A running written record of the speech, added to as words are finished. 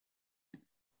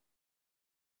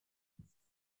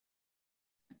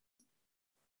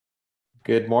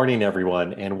Good morning,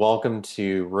 everyone, and welcome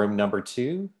to room number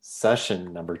 2,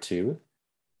 session number 2.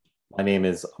 My name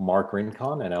is Mark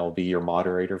Rincon, and I will be your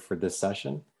moderator for this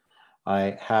session.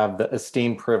 I have the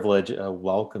esteemed privilege of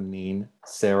welcoming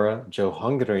Sarah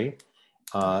Johungry.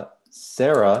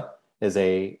 Sarah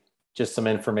is just some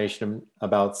information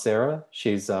about Sarah.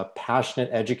 She's a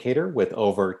passionate educator with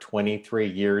over 23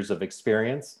 years of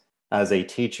experience as a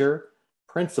teacher,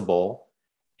 principal,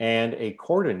 and a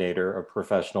coordinator of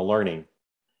professional learning.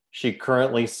 She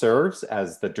currently serves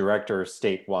as the Director of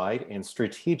Statewide and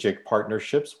Strategic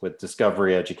Partnerships with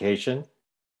Discovery Education.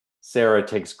 Sarah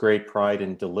takes great pride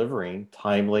in delivering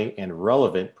timely and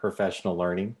relevant professional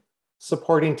learning,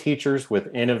 supporting teachers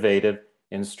with innovative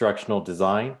instructional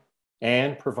design,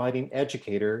 and providing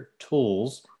educator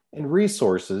tools and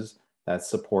resources that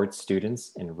support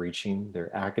students in reaching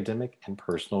their academic and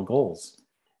personal goals.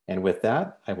 And with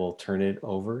that, I will turn it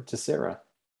over to Sarah.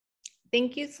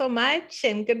 Thank you so much,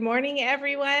 and good morning,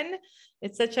 everyone.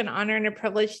 It's such an honor and a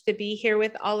privilege to be here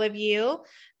with all of you.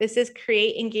 This is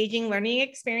Create Engaging Learning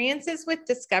Experiences with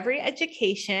Discovery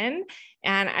Education.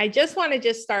 And I just want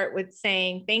to start with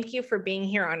saying thank you for being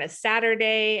here on a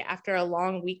Saturday after a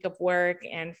long week of work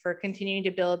and for continuing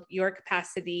to build your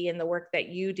capacity in the work that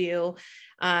you do.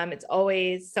 It's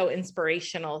always so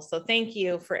inspirational. So thank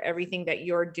you for everything that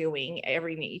you're doing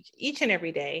each and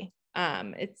every day.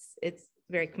 It's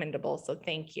very commendable. So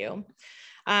thank you.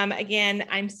 Again,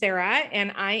 I'm Sarah,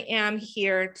 and I am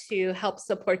here to help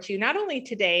support you not only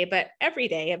today, but every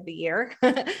day of the year.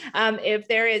 If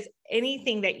there is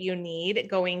anything that you need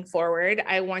going forward,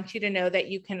 I want you to know that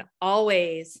you can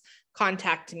always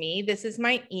contact me. This is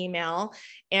my email.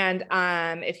 And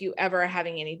if you ever are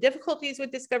having any difficulties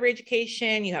with Discovery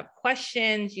Education, you have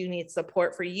questions, you need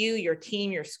support for you, your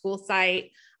team, your school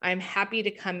site, I'm happy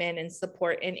to come in and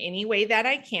support in any way that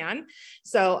I can.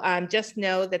 So just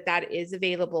know that that is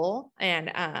available,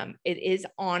 and it is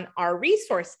on our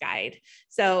resource guide.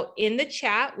 So in the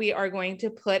chat, we are going to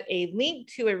put a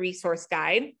link to a resource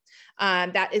guide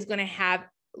that is going to have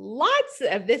lots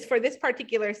of this. For this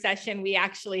particular session, we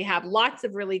actually have lots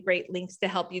of really great links to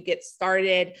help you get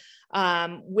started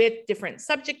with different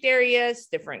subject areas,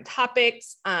 different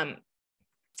topics.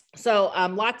 So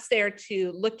lots there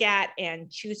to look at and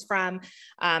choose from,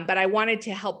 but I wanted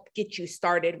to help get you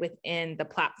started within the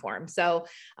platform. So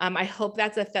I hope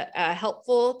that's a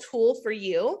helpful tool for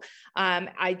you.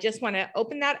 I just want to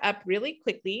open that up really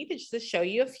quickly to show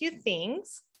you a few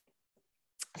things.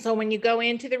 So when you go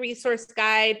into the resource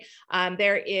guide,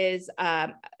 there is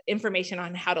information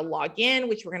on how to log in,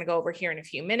 which we're going to go over here in a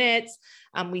few minutes.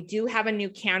 We do have a new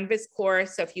Canvas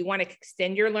course. So if you want to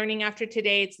extend your learning after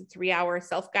today, it's a 3-hour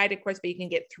self-guided course, but you can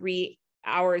get 3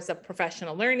 hours of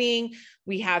professional learning.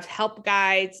 We have help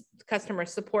guides, customer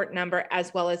support number,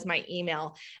 as well as my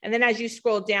email. And then as you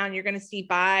scroll down, you're going to see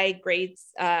by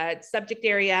grades, subject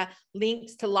area,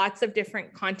 links to lots of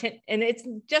different content. And it's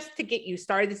just to get you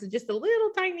started. This is just a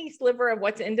little tiny sliver of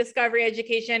what's in Discovery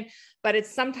Education, but it's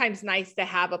sometimes nice to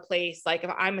have a place like if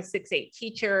I'm a 6-8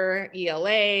 teacher,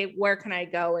 ELA, where can I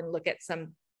go and look at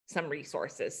some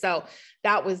resources. So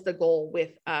that was the goal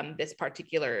with this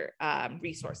particular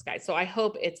resource guide. So I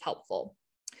hope it's helpful.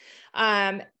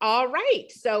 All right,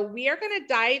 so we are going to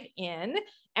dive in,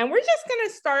 and we're just going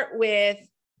to start with,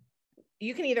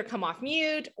 you can either come off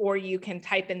mute or you can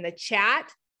type in the chat.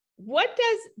 What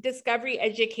does Discovery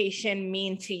Education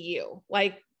mean to you?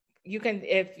 Like, you can,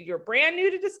 if you're brand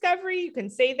new to Discovery, you can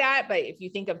say that, but if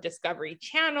you think of Discovery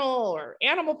Channel or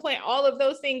Animal Planet, all of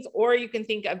those things, or you can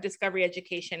think of Discovery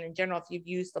Education in general if you've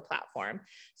used the platform.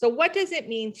 So what does it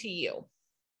mean to you?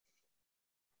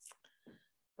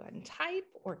 Go ahead and type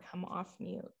or come off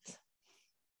mute.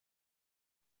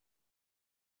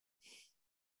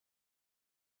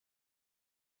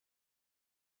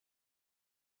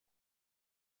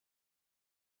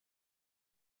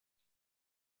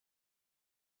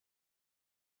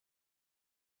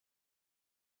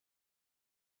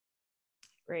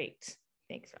 Great.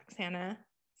 Thanks, Roxana.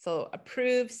 So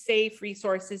approved, safe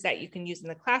resources that you can use in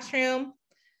the classroom.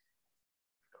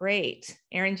 Great.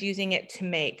 Erin's using it to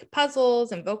make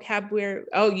puzzles and vocabulary.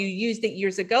 Oh, you used it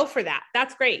years ago for that.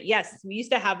 That's great. Yes, we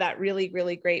used to have that really,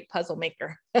 really great puzzle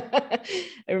maker. I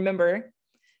remember.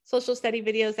 Social study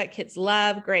videos that kids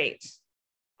love. Great.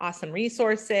 Awesome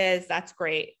resources. That's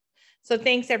great. So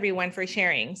thanks everyone for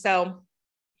sharing. So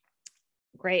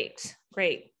great.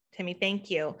 Timmy, thank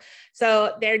you.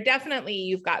 So there definitely,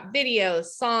 you've got videos,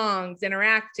 songs,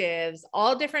 interactives,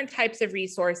 all different types of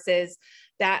resources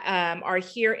that are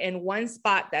here in one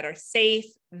spot that are safe,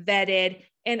 vetted,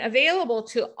 and available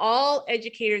to all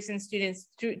educators and students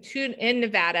in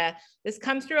Nevada. This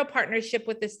comes through a partnership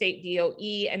with the state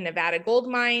DOE and Nevada Gold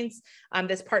Mines.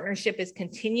 This partnership is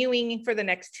continuing for the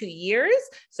next 2 years.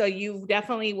 So you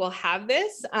definitely will have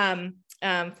this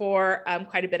for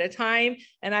quite a bit of time.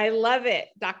 And I love it.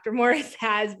 Dr. Morris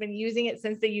has been using it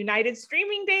since the United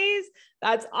Streaming days.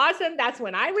 That's awesome. That's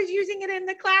when I was using it in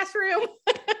the classroom.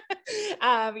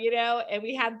 You know, and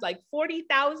we had like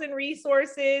 40,000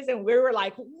 resources and we were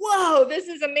like, whoa, this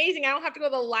is amazing. I don't have to go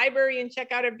to the library and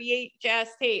check out a VHS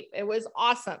tape. It was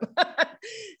awesome.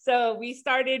 So we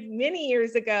started many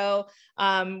years ago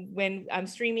when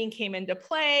streaming came into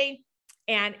play.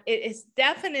 And it is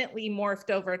definitely morphed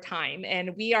over time.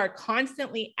 And we are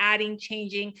constantly adding,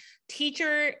 changing.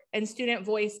 Teacher and student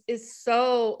voice is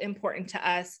so important to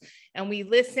us. And we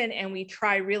listen and we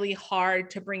try really hard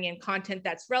to bring in content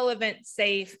that's relevant,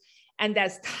 safe, and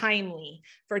that's timely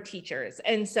for teachers.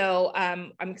 And so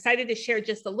I'm excited to share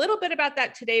just a little bit about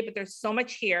that today, but there's so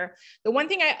much here. The one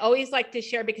thing I always like to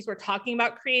share, because we're talking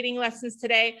about creating lessons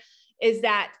today, is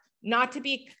that not to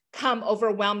become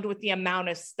overwhelmed with the amount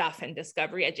of stuff in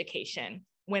discovery education.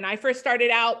 When I first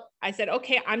started out, I said,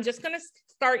 okay, I'm just going to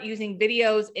start using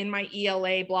videos in my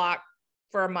ELA block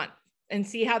for a month and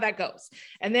see how that goes.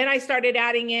 And then I started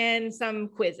adding in some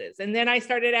quizzes, and then I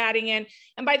started adding in,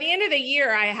 and by the end of the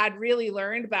year, I had really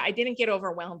learned, but I didn't get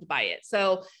overwhelmed by it.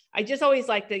 So I just always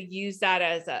like to use that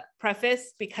as a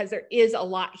preface, because there is a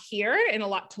lot here and a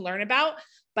lot to learn about.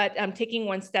 But taking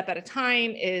one step at a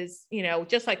time is, you know,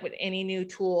 just like with any new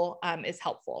tool, is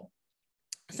helpful.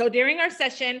 So during our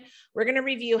session, we're going to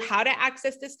review how to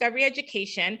access discovery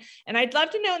education. And I'd love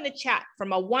to know in the chat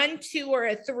from a 1, 2, or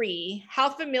a 3, how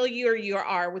familiar you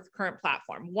are with the current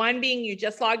platform. 1 being you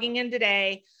just logging in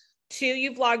today. 2,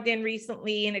 you've logged in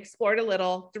recently and explored a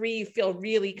little. 3, you feel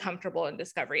really comfortable in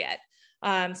discovery ed.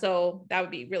 So that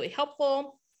would be really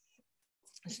helpful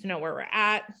just to know where we're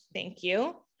at. Thank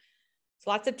you. So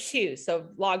lots of 2. So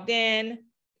logged in, a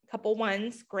couple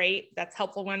 1s, great. That's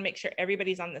helpful. One, make sure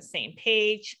everybody's on the same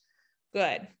page.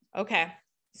 Good. Okay.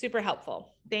 Super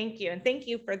helpful. Thank you. And thank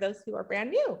you for those who are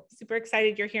brand new. Super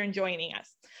excited you're here and joining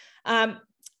us.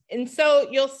 And so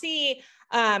you'll see,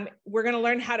 we're going to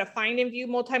learn how to find and view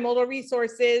multimodal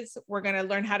resources. We're going to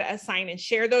learn how to assign and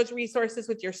share those resources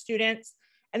with your students.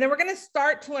 And then we're going to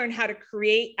start to learn how to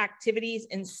create activities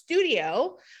in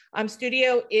Studio.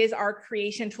 Studio is our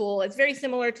creation tool. It's very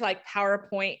similar to like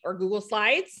PowerPoint or Google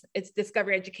Slides. It's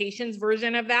Discovery Education's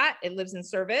version of that. It lives in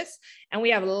service. And we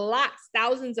have lots,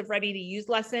 thousands of ready to use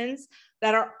lessons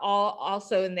that are all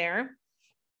also in there.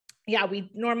 Yeah,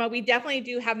 Norma, we definitely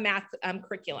do have math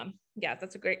curriculum. Yeah,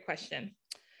 that's a great question.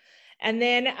 And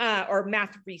then, or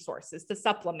math resources to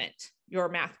supplement your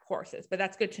math courses, but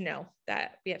that's good to know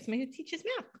that we have somebody who teaches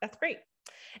math. That's great.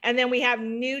 And then we have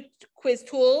new quiz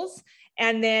tools,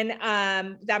 and then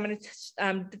that I'm going to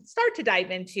start to dive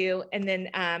into, and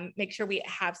then make sure we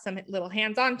have some little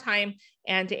hands-on time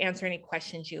and to answer any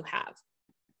questions you have.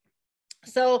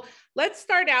 So let's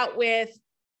start out with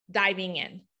diving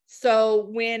in. So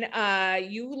when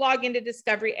you log into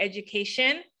Discovery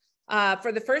Education,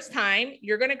 for the first time,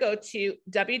 you're going to go to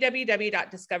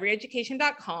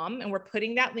www.discoveryeducation.com, and we're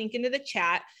putting that link into the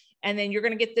chat. And then you're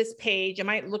going to get this page. It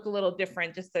might look a little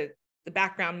different, just the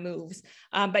background moves,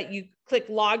 but you click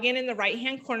login in the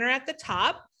right-hand corner at the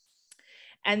top.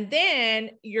 And then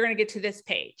you're going to get to this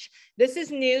page. This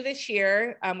is new this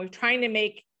year. We're trying to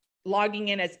make logging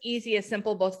in as easy as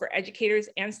simple, both for educators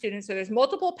and students. So there's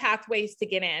multiple pathways to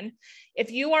get in.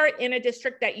 If you are in a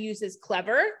district that uses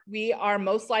Clever, we are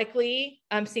most likely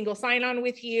single sign-on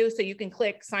with you. So you can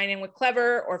click sign in with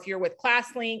Clever, or if you're with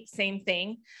ClassLink, same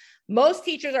thing. Most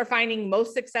teachers are finding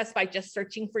most success by just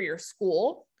searching for your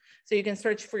school. So you can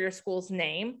search for your school's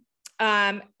name,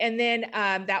 and then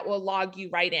that will log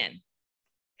you right in.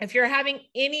 If you're having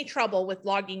any trouble with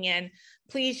logging in,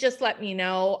 please just let me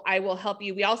know. I will help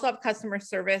you. We also have customer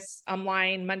service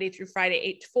online Monday through Friday,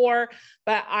 8 to 4,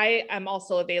 but I am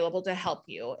also available to help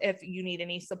you if you need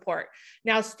any support.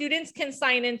 Now, students can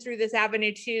sign in through this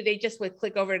avenue too. They just would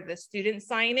click over to the student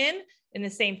sign in and the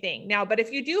same thing. Now, but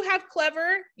if you do have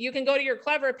Clever, you can go to your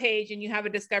Clever page and you have a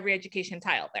Discovery Education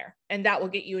tile there, and that will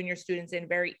get you and your students in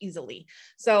very easily.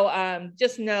 So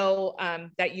just know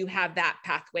that you have that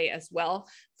pathway as well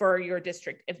for your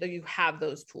district if you have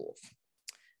those tools.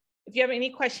 If you have any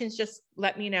questions, just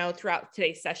let me know throughout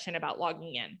today's session about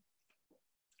logging in.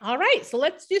 All right, so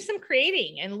let's do some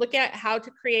creating and look at how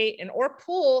to create and or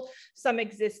pull some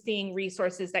existing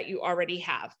resources that you already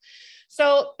have.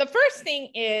 So the first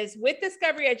thing is, with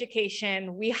Discovery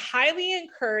Education, we highly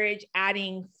encourage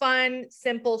adding fun,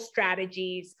 simple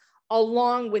strategies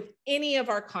along with any of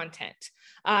our content,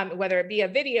 whether it be a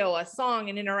video, a song,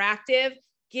 an interactive,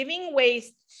 giving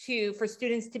ways for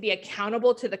students to be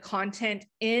accountable to the content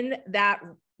in that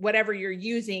whatever you're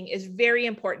using is very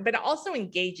important, but it also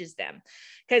engages them.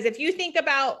 Because if you think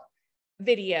about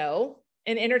video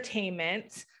and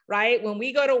entertainment, right? When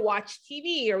we go to watch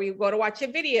TV or we go to watch a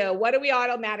video, what do we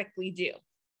automatically do?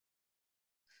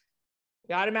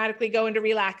 We automatically go into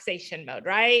relaxation mode,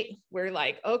 right? We're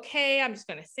like, okay, I'm just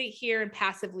going to sit here and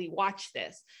passively watch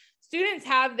this. Students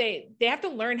they have to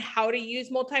learn how to use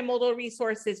multimodal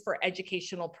resources for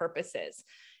educational purposes.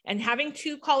 And having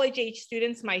 2 college-age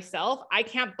students myself, I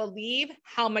can't believe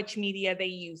how much media they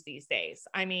use these days.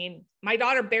 I mean, my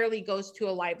daughter barely goes to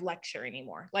a live lecture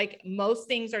anymore. Like, most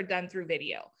things are done through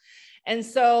video. And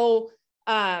so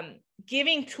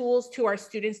giving tools to our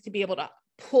students to be able to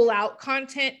pull out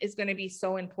content is going to be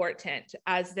so important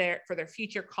for their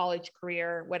future college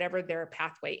career, whatever their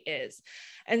pathway is.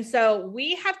 And so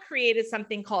we have created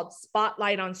something called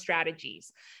Spotlight on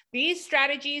Strategies. These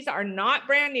strategies are not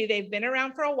brand new. They've been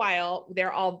around for a while.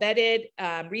 They're all vetted,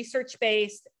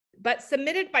 research-based, but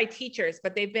submitted by teachers,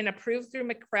 but they've been approved through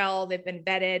McCrell. They've been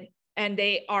vetted, and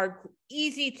they are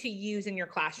easy to use in your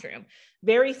classroom.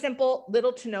 Very simple,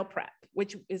 little to no prep,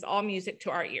 which is all music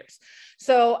to our ears.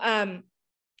 So,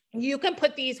 you can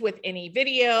put these with any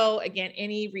video, again,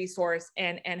 any resource,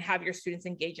 and have your students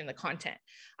engage in the content.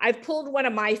 I've pulled one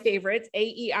of my favorites,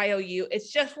 AEIOU. It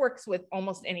just works with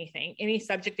almost anything, any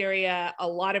subject area, a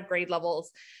lot of grade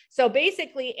levels. So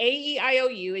basically,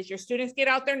 AEIOU is your students get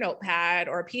out their notepad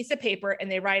or a piece of paper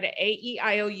and they write an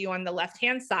AEIOU on the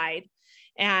left-hand side.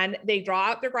 And they draw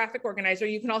out their graphic organizer.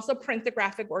 You can also print the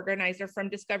graphic organizer from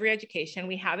Discovery Education.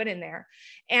 We have it in there.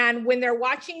 And when they're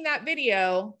watching that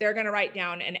video, they're going to write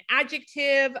down an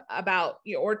adjective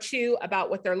or 2 about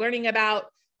what they're learning about,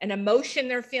 an emotion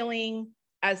they're feeling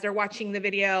as they're watching the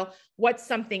video, what's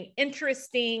something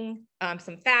interesting,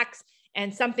 some facts,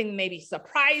 and something maybe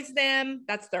surprise them.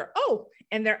 That's their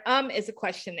and their is a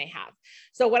question they have.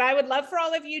 So what I would love for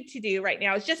all of you to do right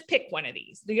now is just pick one of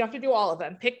these. You have to do all of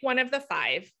them. Pick one of the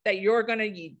 5 that you're going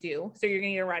to do. So you're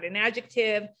going to write an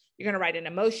adjective, you're going to write an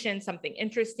emotion, something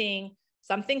interesting,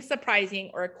 something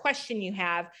surprising, or a question you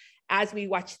have as we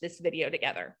watch this video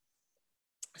together.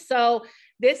 So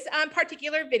this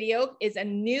particular video is a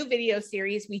new video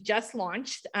series we just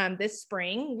launched this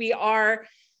spring. We are,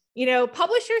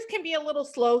 publishers can be a little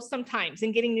slow sometimes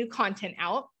in getting new content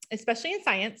out, especially in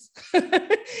science.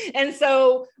 And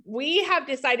so we have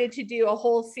decided to do a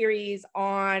whole series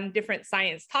on different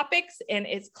science topics, and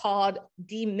it's called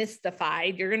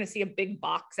Demystified. You're going to see a big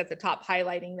box at the top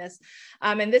highlighting this.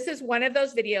 And this is one of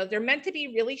those videos. They're meant to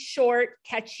be really short,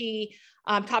 catchy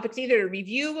topics, either to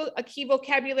review a key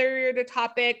vocabulary or the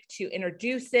topic, to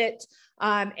introduce it,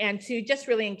 and to just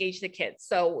really engage the kids.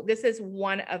 So this is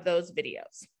one of those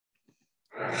videos.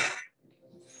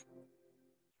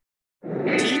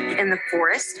 Deep in the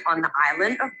forest on the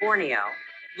island of Borneo,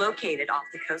 located off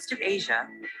the coast of Asia,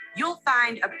 you'll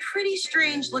find a pretty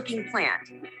strange looking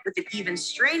plant with an even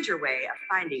stranger way of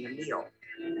finding a meal.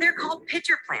 They're called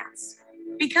pitcher plants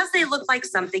because they look like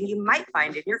something you might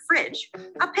find in your fridge,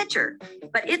 a pitcher,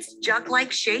 but its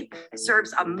jug-like shape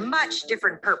serves a much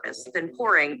different purpose than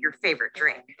pouring your favorite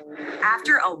drink.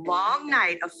 After a long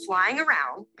night of flying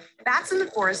around, bats in the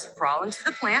forest crawl into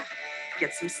the plant,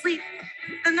 get some sleep,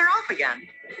 then they're off again,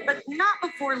 but not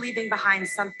before leaving behind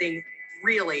something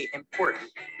really important.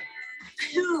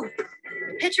 Poop.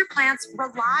 Pitcher plants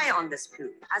rely on this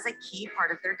poop as a key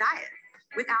part of their diet.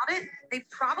 Without it, they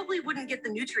probably wouldn't get the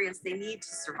nutrients they need to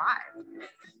survive.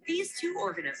 These 2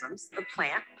 organisms, the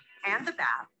plant and the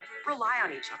bat, rely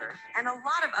on each other and a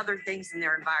lot of other things in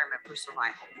their environment for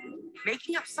survival,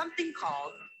 making up something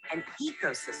called an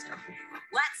ecosystem.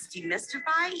 Let's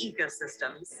demystify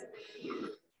ecosystems.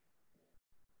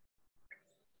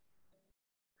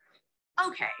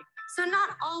 Okay, so not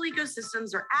all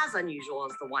ecosystems are as unusual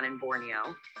as the one in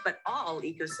Borneo, but all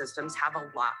ecosystems have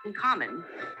a lot in common.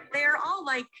 They are all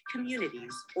like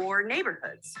communities or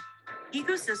neighborhoods.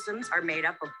 Ecosystems are made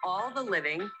up of all the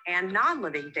living and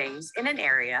non-living things in an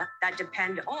area that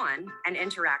depend on and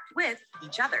interact with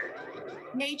each other.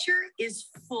 Nature is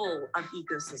full of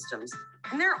ecosystems,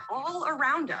 and they're all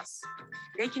around us.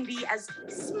 They can be as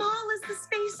small as the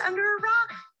space under a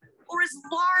rock, or as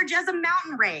large as a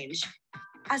mountain range,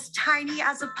 as tiny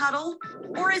as a puddle,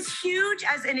 or as huge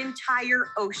as an entire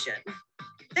ocean.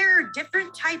 There are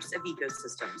different types of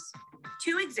ecosystems.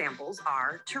 2 examples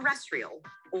are terrestrial,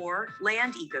 or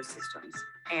land ecosystems,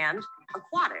 and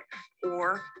aquatic,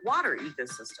 or water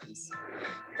ecosystems.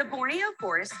 The Borneo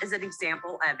forest is an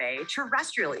example of a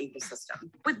terrestrial ecosystem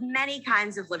with many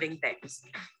kinds of living things,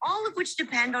 all of which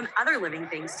depend on other living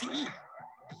things to eat.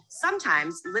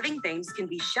 Sometimes living things can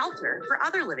be shelter for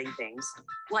other living things,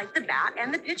 like the bat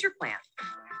and the pitcher plant.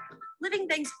 Living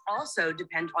things also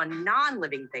depend on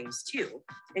non-living things too,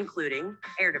 including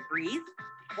air to breathe,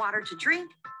 water to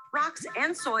drink, rocks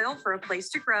and soil for a place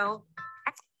to grow.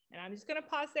 And I'm just going to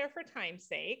pause there for time's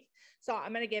sake. So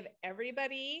I'm going to give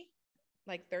everybody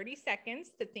like 30 seconds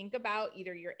to think about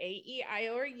either your A, E, I,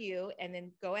 or U, and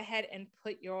then go ahead and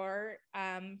put your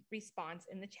response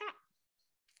in the chat.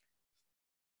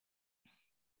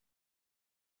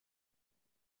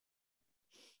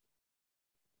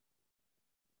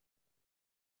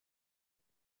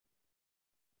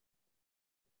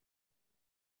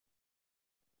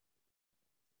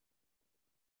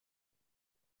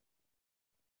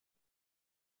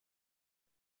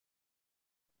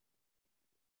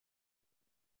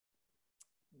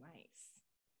 Nice.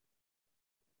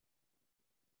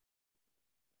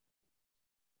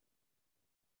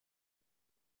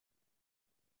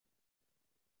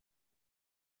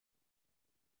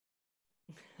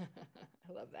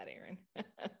 I love that, Aaron.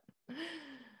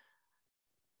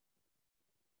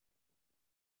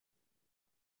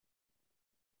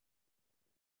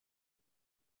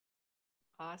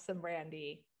 Awesome,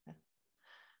 Brandy.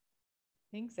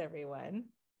 Thanks, everyone.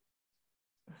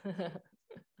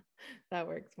 That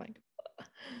works, Mike.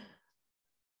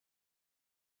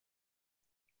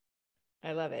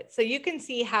 I love it. So you can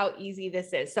see how easy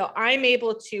this is. So I'm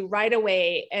able to right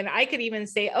away, and I could even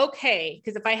say, okay,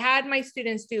 because if I had my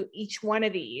students do each one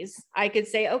of these, I could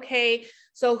say, okay,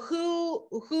 so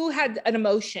who had an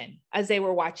emotion as they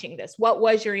were watching this? What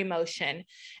was your emotion?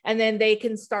 And then they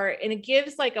can start, and it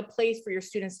gives like a place for your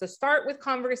students to start with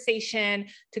conversation,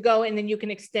 to go, and then you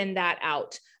can extend that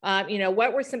out. You know,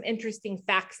 what were some interesting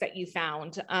facts that you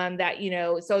found that, you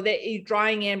know, so that you're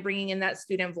drawing in, bringing in that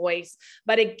student voice,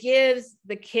 but it gives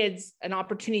the kids an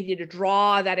opportunity to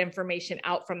draw that information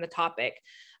out from the topic.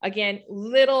 Again,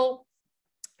 little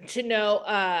to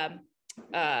no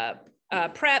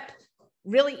prep,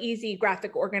 really easy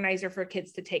graphic organizer for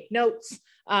kids to take notes,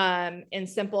 and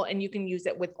simple, and you can use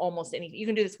it with almost anything. You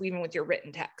can do this even with your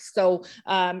written text. So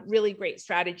really great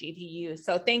strategy to use.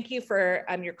 So thank you for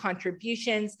your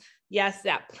contributions. Yes,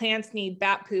 that plants need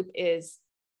bat poop is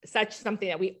such something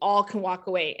that we all can walk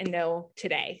away and know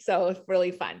today. So it's really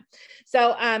fun.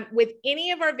 So with any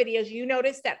of our videos, you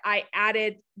notice that I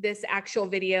added this actual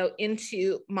video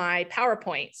into my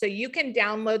PowerPoint. So you can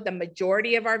download the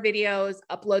majority of our videos,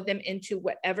 upload them into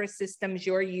whatever systems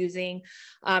you're using,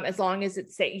 as long as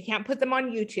it's safe. You can't put them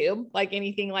on YouTube, like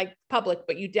anything like public,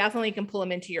 but you definitely can pull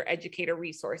them into your educator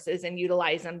resources and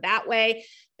utilize them that way,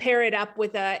 pair it up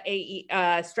with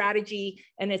a strategy,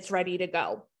 and it's ready to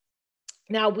go.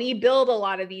 Now we build a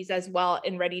lot of these as well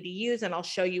and ready to use, and I'll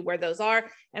show you where those are.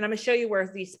 And I'm going to show you where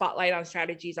these spotlight on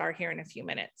strategies are here in a few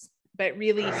minutes, but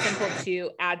really simple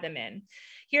to add them in.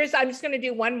 I'm just going to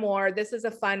do one more. This is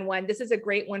a fun one. This is a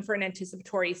great one for an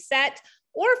anticipatory set,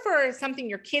 or for something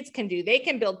your kids can do. They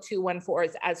can build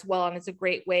 2-1-4s as well, and it's a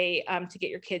great way to get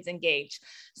your kids engaged.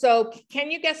 So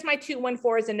can you guess my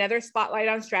 2-1-4 is another spotlight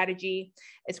on strategy.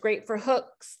 It's great for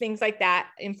hooks, things like that,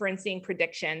 inferencing,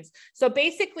 predictions. So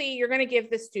basically, you're going to give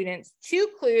the students 2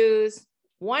 clues,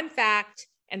 1 fact,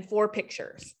 and 4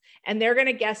 pictures. And they're going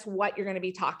to guess what you're going to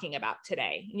be talking about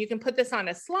today. And you can put this on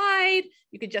a slide.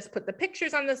 You could just put the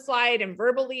pictures on the slide and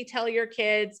verbally tell your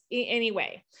kids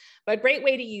anyway. But a great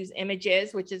way to use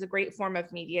images, which is a great form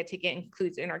of media to get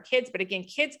included in our kids. But again,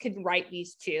 kids can write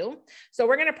these too. So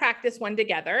we're going to practice one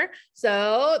together.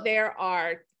 So there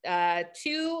are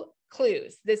 2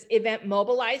 clues. This event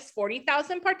mobilized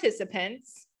 40,000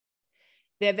 participants.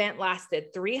 The event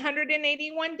lasted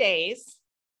 381 days.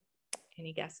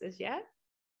 Any guesses yet?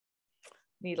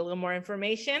 Need a little more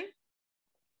information.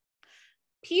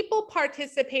 People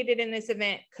participated in this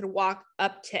event could walk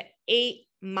up to 8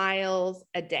 miles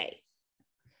a day.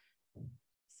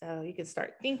 So you can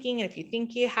start thinking, and if you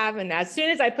think you have, and as soon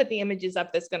as I put the images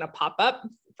up, that's going to pop up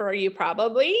for you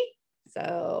probably.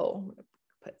 So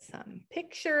put some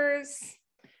pictures.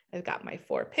 I've got my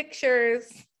 4 pictures.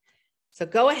 So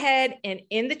go ahead and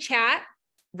in the chat,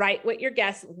 write what your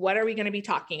guess. What are we going to be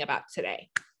talking about today?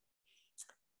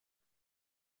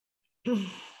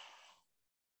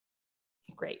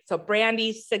 Great. So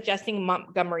Brandy's suggesting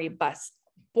Montgomery bus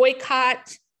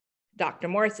boycott. Dr.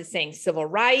 Morris is saying civil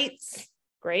rights.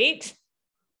 Great.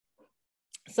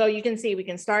 So you can see we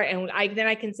can start, and then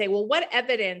I can say, well, what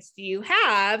evidence do you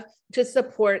have to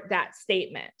support that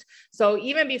statement? So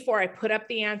even before I put up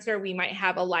the answer, we might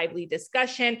have a lively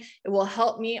discussion. It will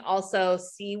help me also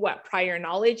see what prior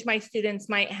knowledge my students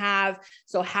might have.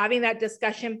 So having that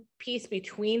discussion piece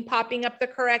between popping up the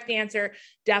correct answer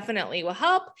definitely will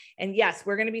help. And yes,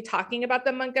 we're going to be talking about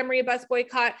the Montgomery bus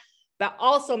boycott, but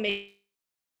also maybe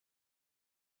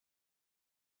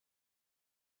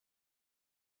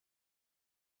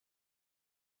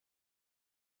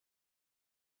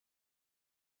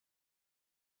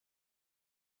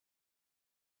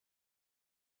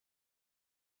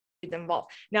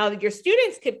involved. Now, your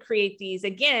students could create these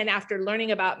again after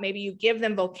learning about, maybe you give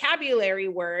them vocabulary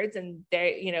words and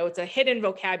they, it's a hidden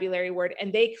vocabulary word,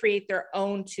 and they create their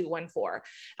own 214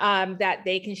 that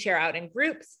they can share out in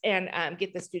groups and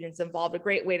get the students involved. A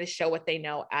great way to show what they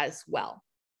know as well,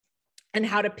 and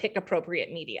how to pick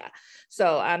appropriate media.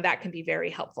 So that can be very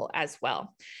helpful as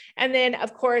well. And then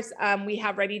of course, we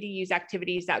have ready to use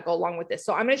activities that go along with this.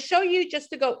 So I'm gonna show you, just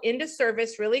to go into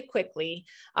service really quickly,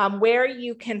 where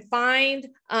you can find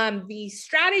these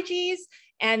strategies,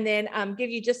 and then give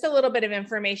you just a little bit of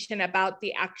information about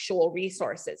the actual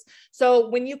resources. So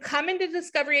when you come into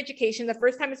Discovery Education, the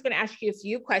first time it's gonna ask you a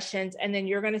few questions, and then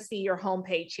you're gonna see your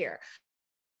homepage here.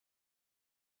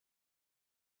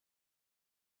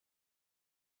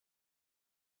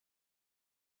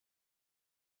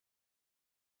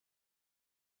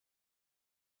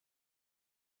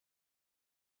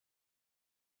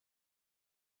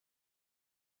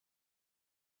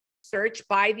 Search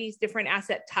by these different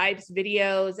asset types,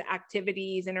 videos,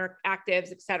 activities,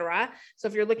 interactives, etc. So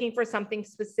if you're looking for something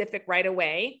specific right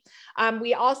away,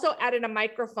 we also added a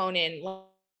microphone in.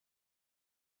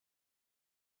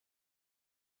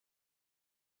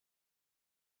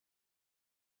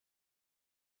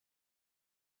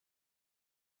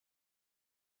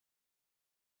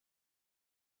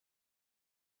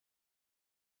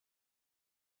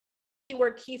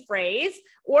 Keyword key phrase,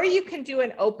 or you can do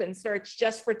an open search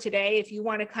just for today if you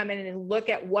want to come in and look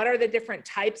at what are the different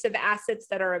types of assets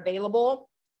that are available.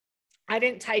 I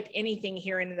didn't type anything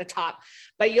here in the top,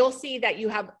 but you'll see that you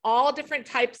have all different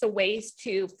types of ways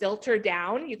to filter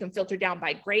down. You can filter down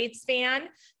by grade span.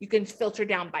 You can filter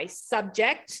down by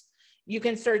subject. You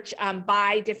can search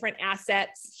by different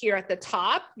assets here at the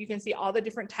top. You can see all the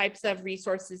different types of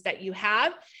resources that you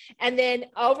have. And then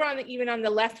over on even on the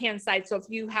left-hand side, so if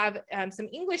you have some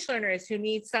English learners who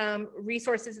need some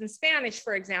resources in Spanish,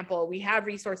 for example, we have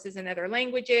resources in other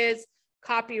languages,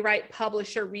 copyright,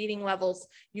 publisher, reading levels,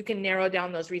 you can narrow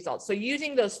down those results. So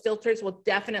using those filters will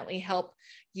definitely help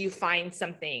you find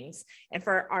some things. And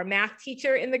for our math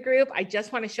teacher in the group, I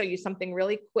just want to show you something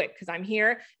really quick, because I'm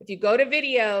here. If you go to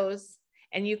videos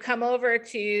and you come over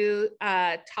to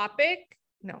type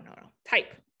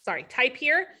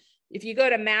here. If you go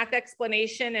to math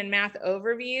explanation and math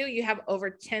overview, you have over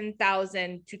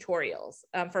 10,000 tutorials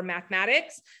for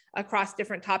mathematics across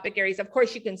different topic areas. Of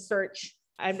course, you can search.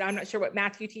 I'm not sure what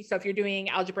math you teach. So if you're doing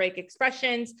algebraic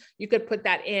expressions, you could put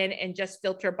that in and just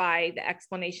filter by the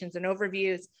explanations and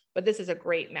overviews. But this is a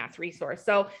great math resource.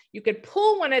 So you could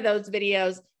pull one of those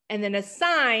videos and then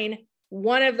assign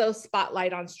one of those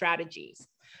spotlight on strategies.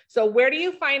 So where do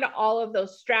you find all of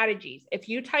those strategies? If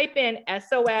you type in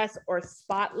SOS or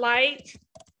spotlight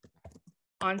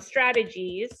on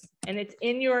strategies, and it's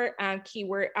in your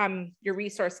keyword, your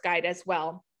resource guide as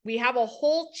well, we have a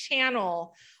whole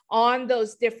channel on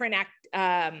those different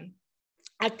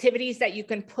activities that you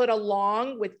can put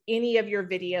along with any of your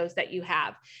videos that you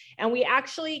have. And we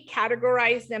actually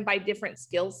categorize them by different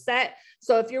skill set.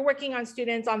 So if you're working on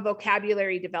students on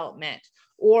vocabulary development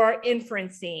or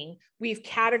inferencing, we've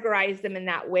categorized them in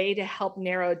that way to help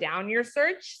narrow down your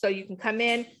search. So you can come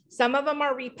in, some of them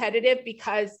are repetitive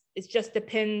because it just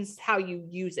depends how you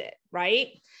use it, right?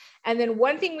 And then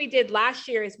one thing we did last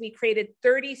year is we created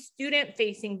 30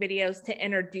 student-facing videos to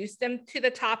introduce them to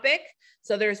the topic.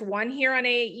 So there's one here on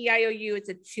AEIOU. It's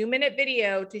a 2-minute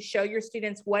video to show your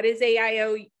students what is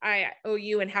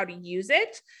AEIOU and how to use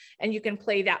it. And you can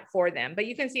play that for them. But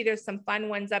you can see there's some fun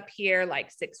ones up here,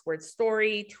 like 6-word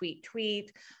story,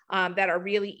 tweet, that are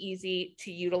really easy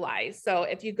to utilize. So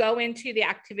if you go into the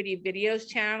activity videos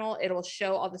channel, it'll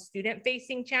show all the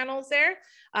student-facing channels there.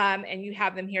 And you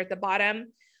have them here at the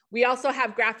bottom. We also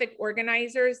have graphic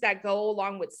organizers that go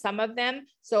along with some of them.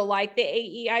 So like the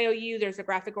AEIOU, there's a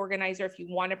graphic organizer if you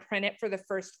want to print it for the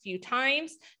first few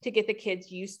times to get the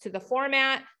kids used to the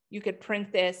format. You could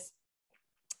print this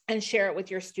and share it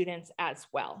with your students as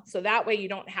well. So that way you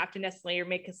don't have to necessarily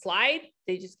make a slide.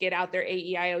 They just get out their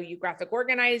AEIOU graphic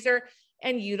organizer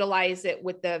and utilize it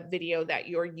with the video that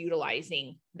you're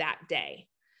utilizing that day.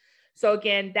 So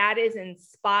again, that is in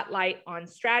Spotlight on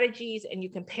Strategies, and you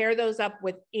can pair those up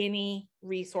with any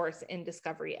resource in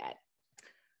Discovery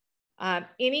Ed.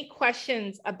 Any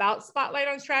questions about Spotlight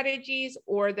on Strategies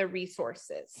or the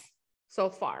resources so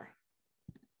far?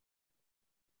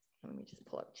 Let me just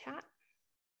pull up chat.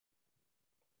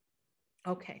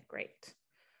 Okay, great.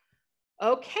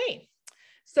 Okay,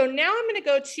 so now I'm going to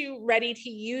go to ready to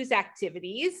use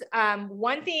activities.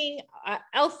 One thing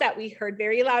else that we heard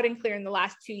very loud and clear in the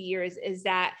last 2 years is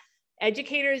that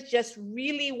educators just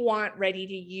really want ready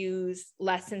to use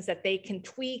lessons that they can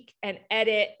tweak and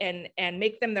edit and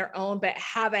make them their own, but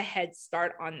have a head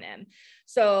start on them.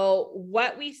 So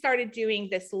what we started doing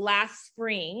this last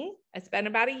spring, it's been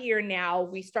about a year now,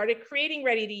 we started creating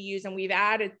ready to use, and we've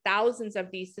added thousands of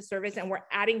these to service, and we're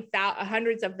adding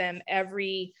hundreds of them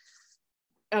every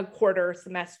quarter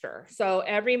semester. So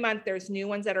every month there's new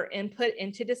ones that are input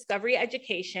into Discovery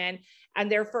Education, and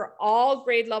they're for all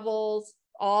grade levels,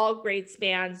 all grade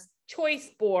spans, choice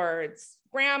boards,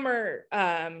 grammar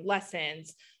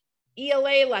lessons,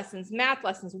 ELA lessons, math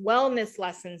lessons, wellness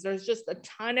lessons. There's just a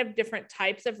ton of different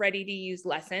types of ready to use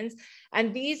lessons.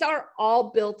 And these are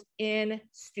all built in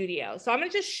Studio. So I'm going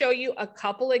to just show you a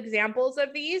couple examples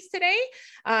of these today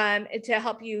to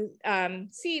help you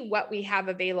see what we have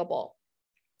available.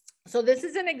 So this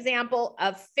is an example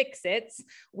of Fix-Its.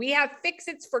 We have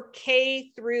Fix-Its for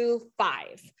K through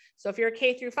 5. So if you're a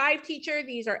K through 5 teacher,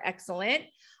 these are excellent.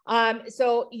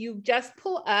 So you just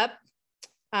pull up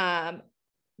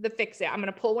the Fix-It. I'm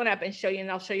going to pull one up and show you, and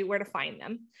I'll show you where to find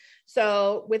them.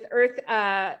 So with Earth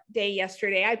Day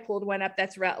yesterday, I pulled one up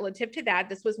that's relative to that.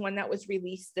 This was one that was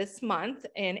released this month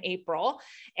in April.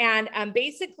 And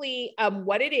basically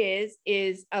what it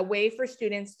is a way for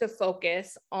students to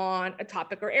focus on a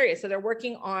topic or area. So they're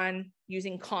working on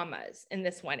using commas in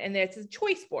this one, and it's a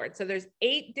choice board. So there's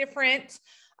 8 different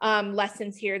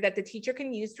lessons here that the teacher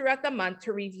can use throughout the month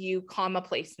to review comma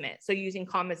placement. So using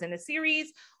commas in a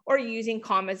series or using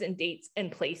commas and dates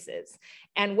and places.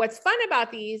 And what's fun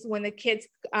about these, when the kids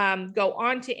go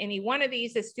on to any one of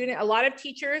these, a lot of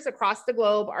teachers across the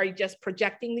globe are just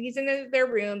projecting these into their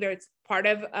room. It's part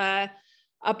of a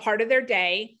part of their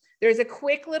day. There's a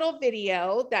quick little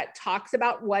video that talks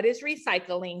about what is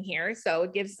recycling here. So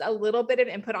it gives a little bit of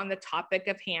input on the topic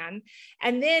of hand.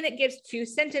 And then it gives 2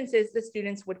 sentences the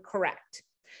students would correct.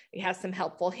 It has some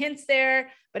helpful hints there.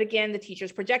 But again, the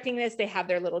teacher's projecting this. They have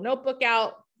their little notebook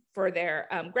out for their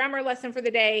grammar lesson for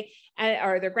the day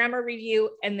or their grammar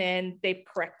review, and then they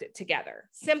correct it together.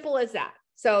 Simple as that.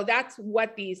 So that's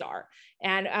what these are.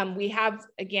 And we have,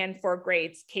 again, for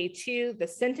grades K2, the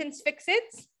sentence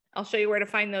Fix-Its. I'll show you where to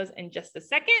find those in just a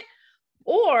second.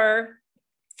 Or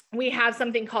we have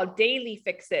something called daily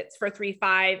Fix-Its for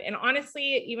 3-5. And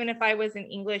honestly, even if I was an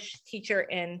English teacher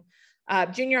in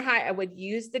junior high, I would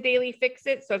use the daily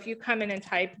Fix-It. So if you come in and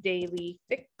type daily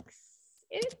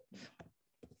Fix-It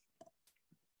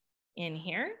in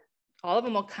here, all of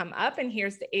them will come up. And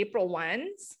here's the April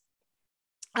ones.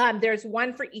 There's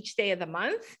one for each day of the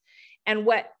month. And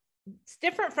what's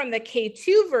different from the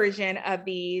K2 version of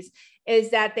these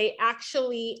is that they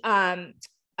actually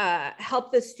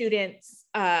help the students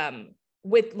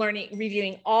with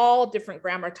reviewing all different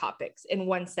grammar topics in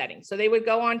one setting. So they would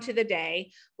go on to the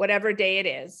day, whatever day it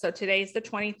is. So today's the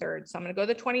 23rd. So I'm going to go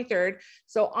the 23rd.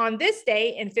 So on this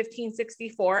day in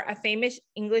 1564, a famous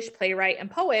English playwright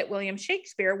and poet, William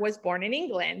Shakespeare, was born in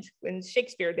England. It's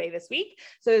Shakespeare Day this week.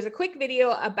 So there's a quick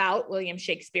video about William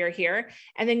Shakespeare here.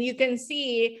 And then you can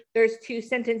see there's 2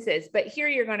 sentences, but here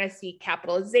you're going to see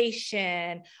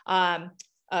capitalization,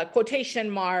 quotation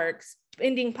marks,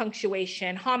 ending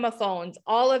punctuation, homophones,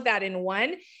 all of that in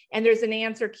one. And there's an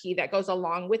answer key that goes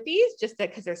along with these, just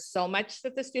because there's so much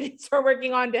that the students are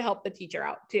working on to help the teacher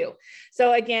out too.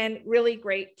 So again, really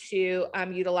great to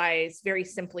utilize very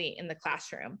simply in the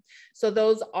classroom. So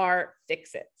those are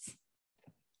Fix-Its.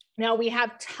 Now we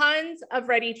have tons of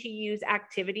ready to use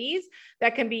activities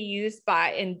that can be used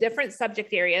in different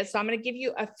subject areas. So I'm going to give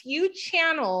you a few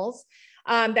channels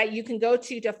that you can go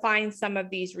to find some of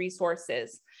these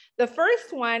resources. The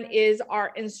first one is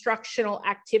our instructional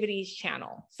activities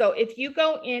channel. So if you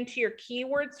go into your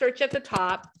keyword search at the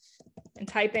top and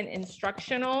type in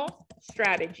instructional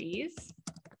strategies,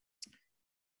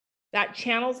 that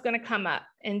channel is going to come up.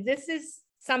 And this is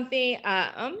something,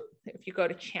 if you go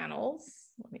to channels,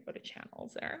 let me go to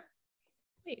channels there.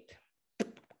 Wait, did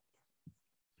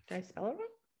I spell it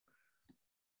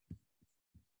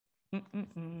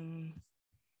wrong?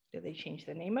 Did they change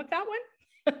the name of that one?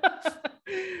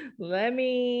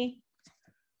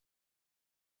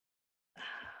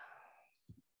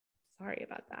 Sorry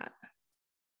about that.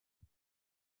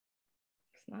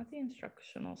 It's not the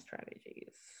instructional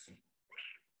strategies.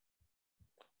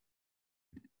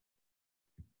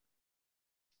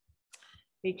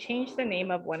 They changed the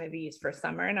name of one of these for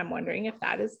summer, and I'm wondering if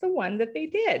that is the one that they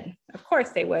did. Of course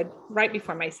they would, right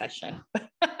before my session.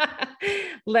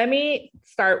 Let me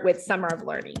start with Summer of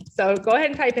Learning. So go ahead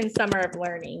and type in Summer of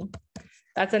Learning.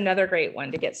 That's another great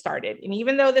one to get started. And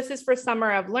even though this is for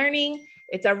Summer of Learning,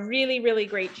 it's a really, really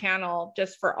great channel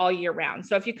just for all year round.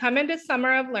 So if you come into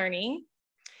Summer of Learning,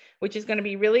 which is going to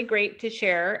be really great to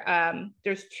share.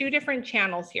 There's two different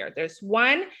channels here. There's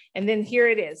one, and then here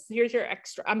it is. Here's your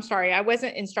extra, I'm sorry, I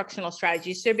wasn't instructional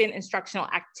strategies, should have been instructional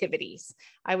activities.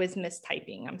 I was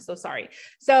mistyping, I'm so sorry.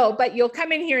 So, but you'll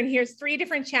come in here and here's three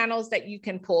different channels that you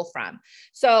can pull from.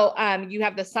 So you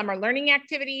have the summer learning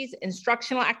activities,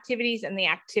 instructional activities, and the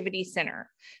activity center.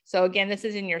 So again, this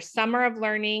is in your Summer of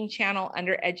Learning channel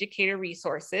under Educator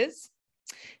Resources.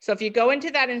 So if you go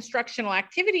into that instructional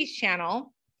activities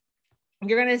channel,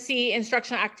 you're going to see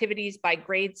instructional activities by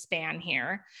grade span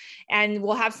here, and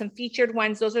we'll have some featured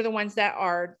ones. Those are the ones that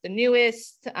are the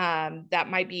newest, that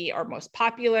might be our most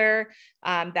popular,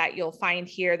 that you'll find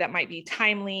here that might be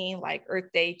timely, like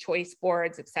Earth Day, choice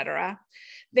boards, etc.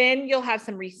 Then you'll have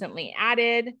some recently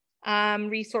added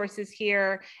resources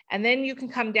here, and then you can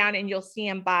come down and you'll see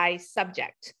them by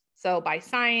subject. So by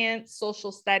science,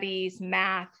 social studies,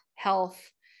 math, health,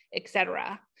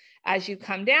 etc. As you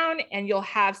come down, and you'll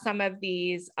have some of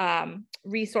these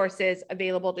resources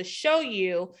available to show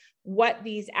you what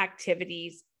these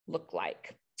activities look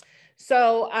like.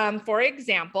 So for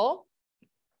example,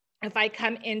 if I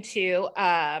come into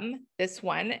this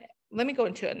one, let me go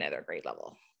into another grade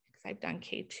level because I've done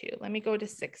K2. Let me go to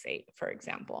 6-8, for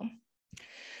example.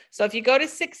 So if you go to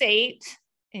 6-8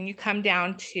 and you come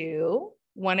down to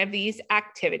one of these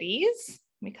activities,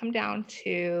 let me come down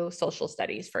to social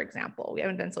studies, for example. We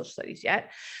haven't done social studies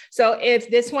yet. So if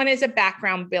this one is a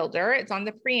background builder, it's on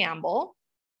the preamble.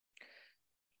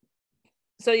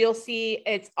 So you'll see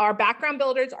it's our background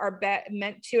builders are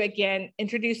meant to, again,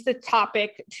 introduce the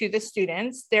topic to the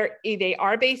students. They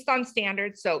are based on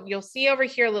standards. So you'll see over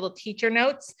here little teacher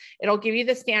notes. It'll give you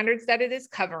the standards that it is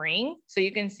covering. So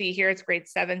you can see here it's grade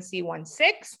 7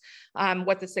 C16,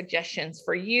 what the suggestions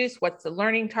for use, what's the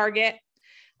learning target.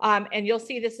 And you'll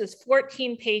see this is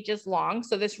 14 pages long.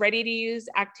 So this ready to use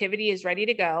activity is ready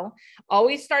to go.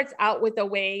 Always starts out with a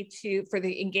way to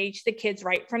engage the kids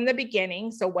right from the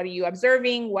beginning. So what are you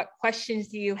observing? What questions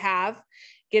do you have?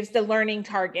 Gives the learning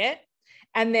target.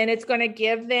 And then it's going to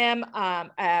give them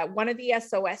one of the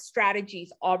SOS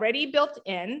strategies already built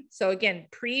in. So again,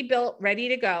 pre-built, ready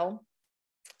to go.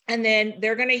 And then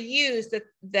they're going to use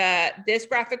this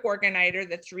graphic organizer,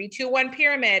 the 3-2-1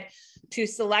 pyramid, to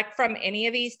select from any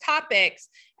of these topics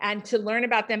and to learn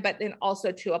about them, but then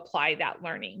also to apply that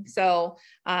learning. So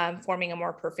forming a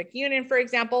more perfect union, for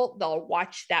example, they'll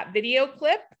watch that video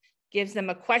clip, gives them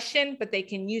a question, but they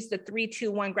can use the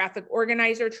 3-2-1 graphic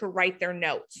organizer to write their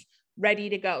notes. Ready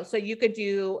to go. So you could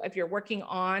do, if you're working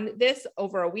on this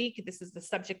over a week, this is the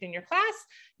subject in your class,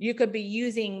 you could be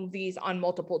using these on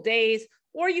multiple days,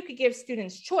 or you could give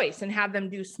students choice and have them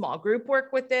do small group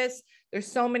work with this.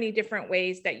 There's so many different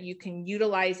ways that you can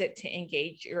utilize it to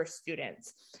engage your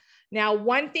students. Now,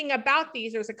 one thing about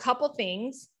these, there's a couple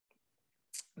things.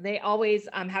 They always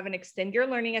have an extend your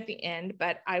learning at the end,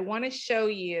 but I want to show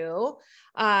you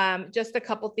just a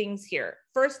couple things here.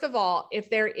 First of all, if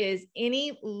there is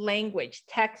any language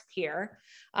text here,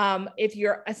 if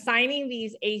you're assigning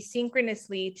these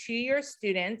asynchronously to your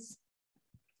students,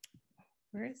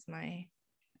 where is my,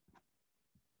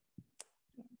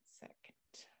 one second.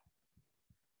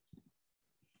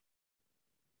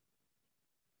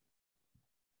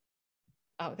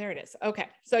 Oh, there it is. Okay.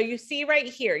 So you see right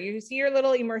here, you see your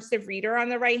little immersive reader on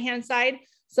the right-hand side.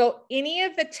 So any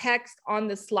of the text on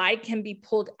the slide can be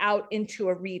pulled out into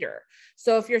a reader.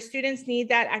 So if your students need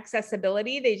that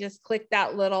accessibility, they just click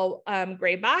that little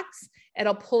gray box.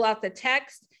 It'll pull out the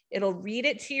text. It'll read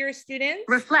it to your students.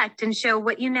 Reflect and show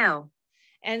what you know.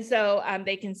 And so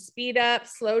they can speed up,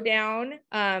 slow down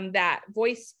that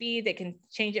voice speed. They can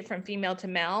change it from female to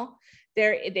male.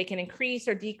 They can increase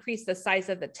or decrease the size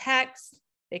of the text.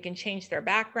 They can change their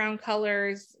background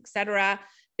colors, etc.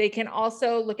 They can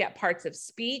also look at parts of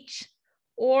speech,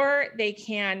 or they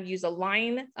can use a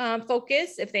line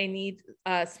focus if they need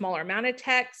a smaller amount of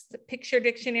text. Picture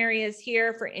dictionary is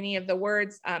here for any of the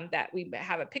words that we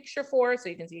have a picture for. So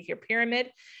you can see here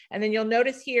pyramid. And then you'll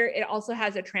notice here, it also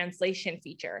has a translation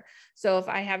feature. So if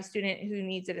I have a student who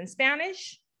needs it in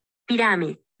Spanish,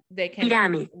 Pirámide. They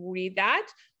can read that.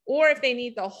 Or if they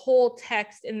need the whole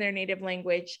text in their native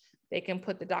language, They can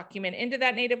put the document into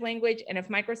that native language. And if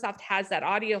Microsoft has that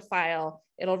audio file,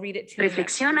 it'll read it to them.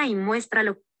 Reflexiona y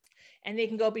muéstralo. And they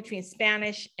can go between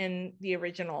Spanish and the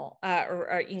original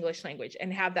or English language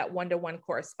and have that one-to-one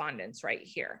correspondence right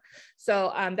here.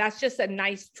 So that's just a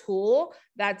nice tool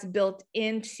that's built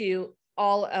into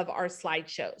all of our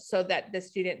slideshows so that the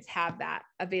students have that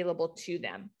available to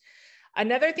them.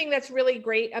 Another thing that's really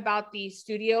great about these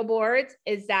studio boards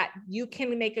is that you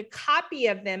can make a copy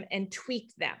of them and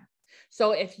tweak them.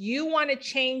 So if you want to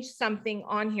change something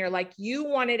on here, like you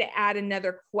wanted to add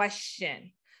another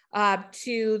question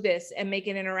to this and make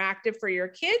it interactive for your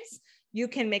kids, you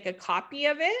can make a copy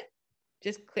of it.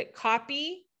 Just click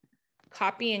copy,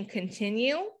 copy and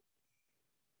continue.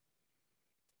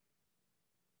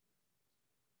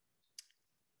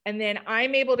 And then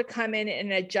I'm able to come in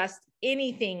and adjust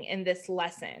anything in this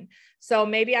lesson. So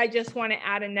maybe I just want to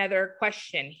add another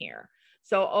question here.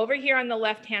 So over here on the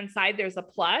left-hand side, there's a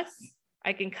plus.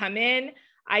 I can come in,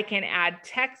 I can add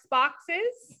text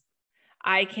boxes.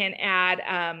 I can add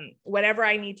whatever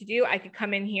I need to do. I could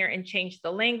come in here and change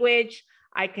the language.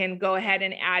 I can go ahead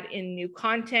and add in new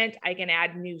content. I can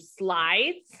add new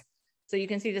slides. So you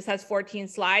can see this has 14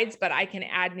 slides, but I can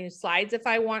add new slides if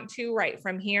I want to right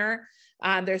from here.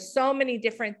 There's so many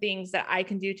different things that I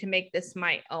can do to make this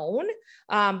my own.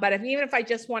 But even if I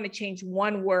just want to change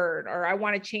one word or I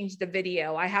want to change the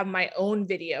video, I have my own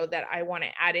video that I want to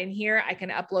add in here. I can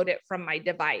upload it from my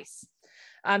device.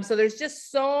 So there's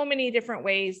just so many different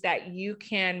ways that you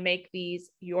can make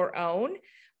these your own.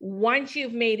 Once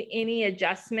you've made any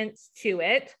adjustments to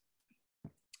it,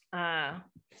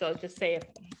 so just say, if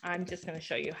I'm just going to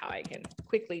show you how I can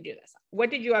quickly do this. What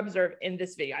did you observe in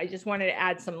this video? I just wanted to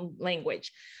add some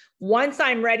language. Once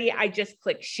I'm ready, I just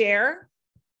click share.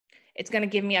 It's going to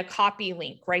give me a copy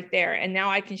link right there. And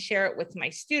now I can share it with my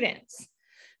students.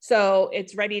 So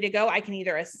it's ready to go. I can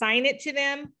either assign it to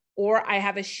them or I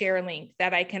have a share link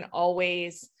that I can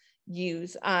always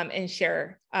use and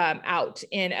share out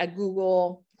in a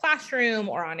Google Classroom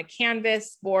or on a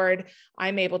Canvas board.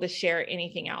 I'm able to share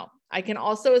anything out. I can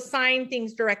also assign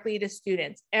things directly to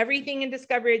students. Everything in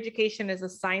Discovery Education is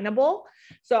assignable.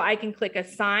 So I can click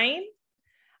assign.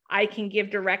 I can give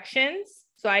directions.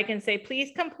 So I can say,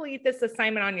 please complete this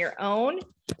assignment on your own.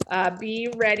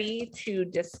 Be ready to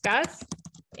discuss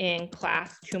in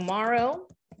class tomorrow.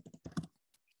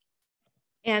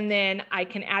 And then I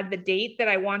can add the date that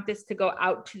I want this to go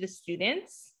out to the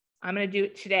students. I'm going to do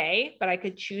it today, but I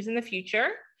could choose in the future.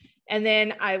 And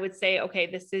then I would say, okay,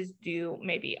 this is due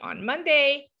maybe on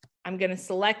Monday. I'm going to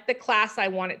select the class I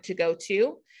want it to go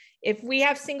to. If we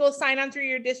have single sign-on through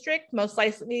your district, most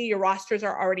likely your rosters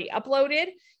are already uploaded.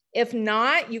 If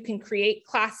not, you can create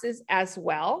classes as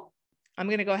well. I'm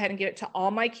going to go ahead and give it to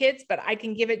all my kids, but I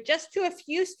can give it just to a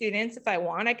few students if I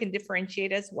want. I can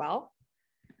differentiate as well.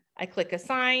 I click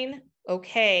assign,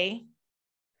 okay.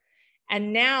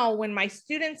 And now when my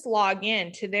students log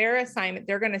in to their assignment,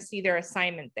 they're going to see their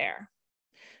assignment there.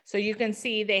 So you can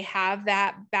see they have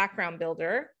that background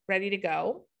builder ready to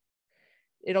go.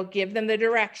 It'll give them the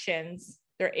directions.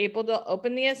 They're able to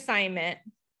open the assignment.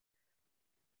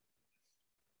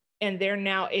 And they're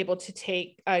now able to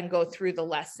take and go through the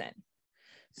lesson.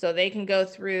 So they can go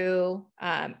through,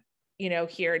 you know,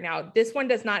 here. Now, this one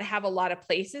does not have a lot of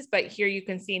places, but here you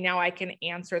can see now I can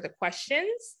answer the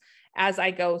questions as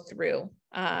I go through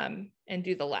and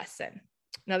do the lesson.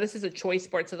 Now this is a choice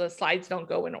board, so the slides don't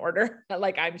go in order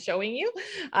like I'm showing you.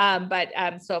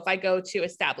 So if I go to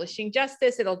establishing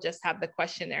justice, it'll just have the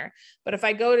question there. But if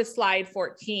I go to slide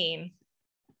 14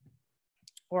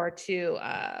 or to,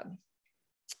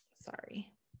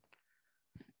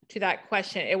 to that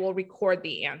question, it will record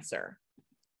the answer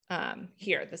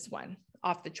here, this one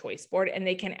off the choice board, and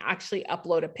they can actually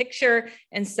upload a picture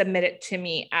and submit it to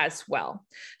me as well.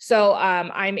 So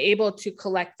I'm able to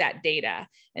collect that data.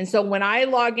 And so when I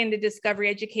log into Discovery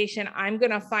Education, I'm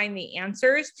going to find the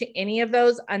answers to any of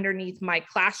those underneath my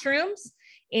classrooms,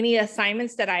 any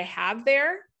assignments that I have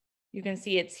there. You can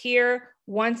see it's here.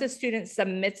 Once a student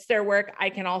submits their work,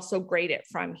 I can also grade it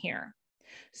from here.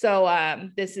 So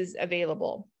this is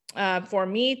available for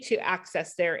me to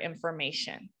access their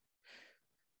information.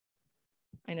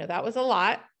 I know that was a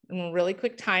lot in a really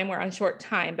quick time. We're on short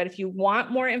time, but if you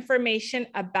want more information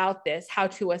about this, how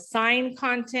to assign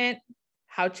content,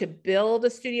 how to build a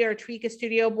studio or tweak a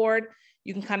studio board,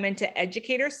 you can come into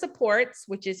Educator Supports,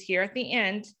 which is here at the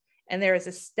end. And there is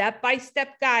a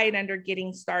step-by-step guide under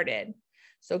Getting Started.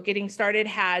 So Getting Started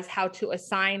has how to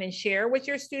assign and share with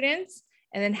your students,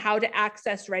 and then how to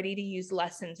access ready-to-use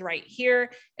lessons right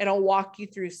here. It'll walk you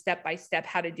through step-by-step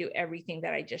how to do everything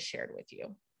that I just shared with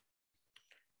you.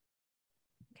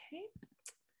 Okay.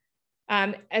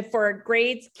 For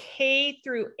grades K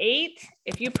through 8,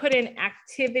 if you put in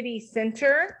Activity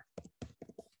Center,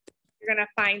 you're going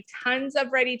to find tons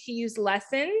of ready-to-use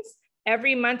lessons.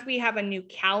 Every month we have a new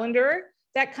calendar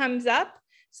that comes up.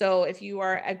 So if you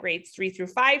are a grades 3 through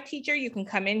 5 teacher, you can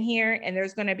come in here and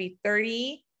there's going to be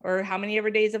 30 or how many ever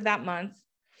days of that month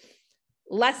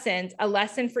lessons, a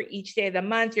lesson for each day of the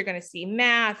month. You're going to see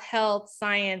math, health,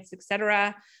 science,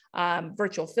 etc.,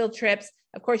 virtual field trips.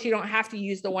 Of course, you don't have to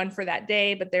use the one for that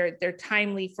day, but they're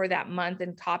timely for that month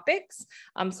and topics.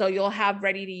 So you'll have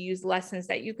ready to use lessons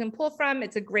that you can pull from.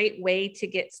 It's a great way to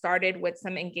get started with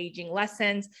some engaging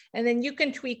lessons, and then you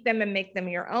can tweak them and make them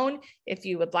your own if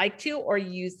you would like to, or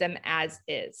use them as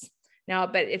is. Now,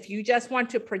 but if you just want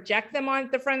to project them on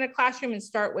the front of the classroom and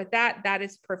start with that, that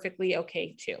is perfectly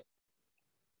okay too.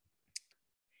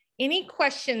 Any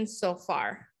questions so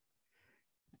far?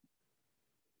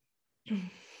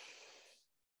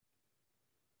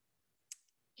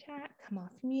 Chat, come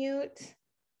off mute.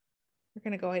 We're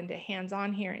going to go into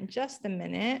hands-on here in just a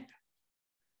minute.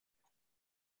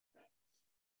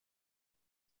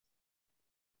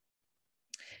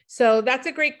 So that's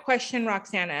a great question,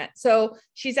 Roxana. So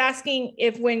she's asking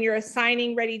if when you're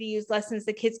assigning ready-to-use lessons,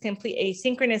 the kids complete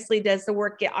asynchronously, does the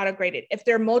work get auto-graded? If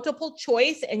they're multiple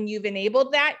choice and you've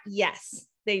enabled that, yes,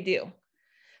 they do.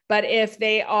 But if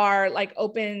they are like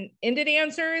open-ended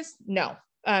answers, no.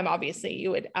 Obviously,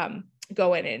 you would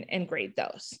go in and grade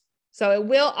those. So it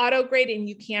will auto-grade and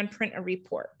you can print a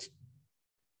report.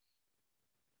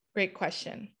 Great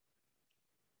question.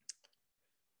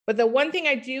 But the one thing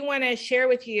I do want to share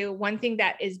with you, one thing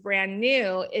that is brand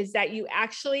new, is that you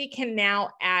actually can now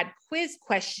add quiz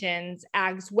questions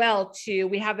as well too.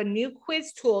 We have a new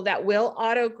quiz tool that will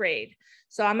auto grade.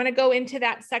 So I'm going to go into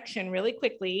that section really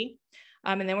quickly,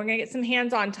 and then we're going to get some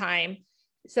hands-on time.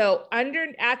 So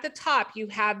at the top, you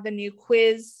have the new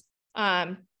quiz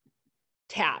tab.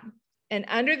 And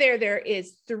under there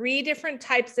is 3 different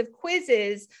types of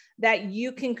quizzes that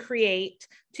you can create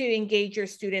to engage your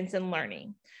students in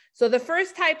learning. So the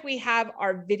first type we have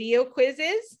are video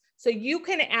quizzes. So you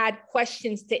can add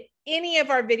questions to any of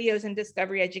our videos in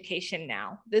Discovery Education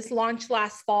now. This launched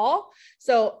last fall.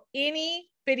 So any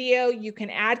video, you can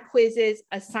add quizzes,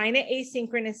 assign it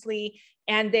asynchronously,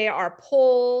 and they are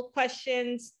poll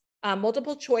questions,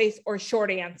 multiple choice, or short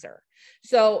answer.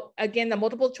 So again, the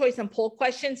multiple choice and poll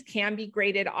questions can be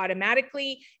graded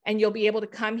automatically, and you'll be able to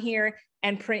come here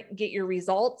and get your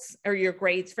results or your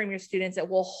grades from your students that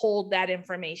will hold that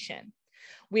information.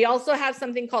 We also have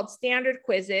something called standard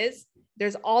quizzes.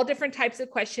 There's all different types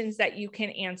of questions that you can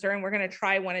answer, and we're going to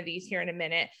try one of these here in a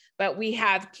minute. But we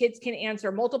have kids can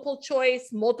answer multiple choice,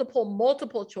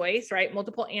 multiple choice, right?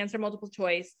 Multiple answer, multiple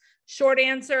choice, short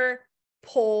answer,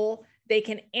 poll. They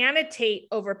can annotate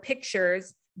over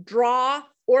pictures, draw,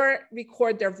 or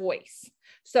record their voice.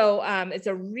 So it's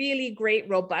a really great,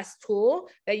 robust tool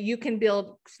that you can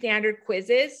build standard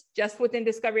quizzes just within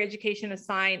Discovery Education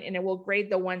Assign, and it will grade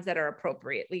the ones that are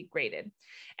appropriately graded.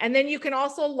 And then you can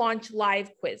also launch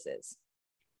live quizzes.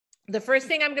 The first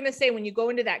thing I'm going to say, when you go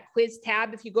into that quiz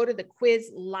tab, if you go to the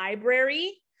quiz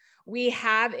library, we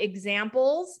have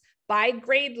examples by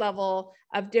grade level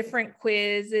of different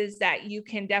quizzes that you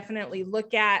can definitely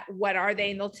look at. What are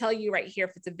they? And they'll tell you right here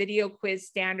if it's a video quiz,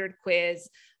 standard quiz,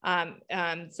 so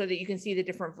that you can see the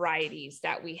different varieties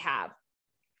that we have.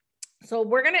 So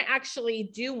we're going to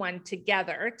actually do one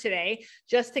together today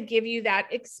just to give you that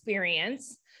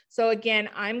experience. So again,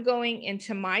 I'm going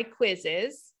into my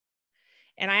quizzes,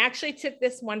 and I actually took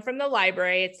this one from the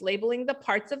library. It's labeling the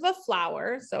parts of a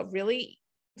flower. So really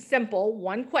simple,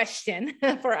 one question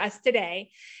for us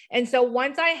today. And so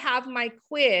once I have my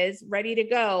quiz ready to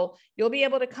go, you'll be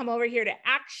able to come over here to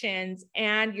actions,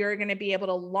 and you're going to be able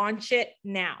to launch it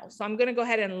now. So I'm going to go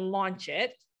ahead and launch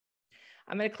it.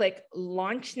 I'm going to click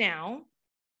launch now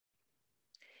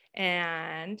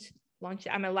and launch.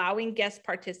 I'm allowing guest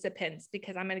participants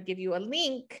because I'm going to give you a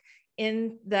link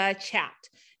in the chat.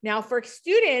 Now for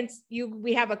students,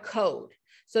 we have a code.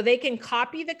 So they can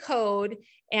copy the code,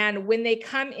 and when they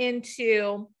come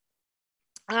into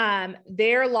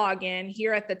their login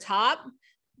here at the top,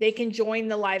 they can join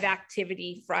the live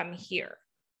activity from here.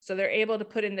 So they're able to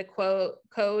put in the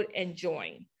code and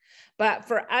join. But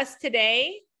for us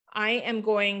today, I am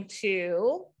going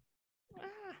to,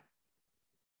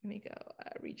 let me go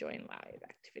rejoin live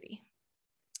activity.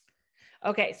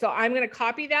 Okay, so I'm going to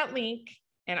copy that link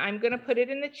and I'm going to put it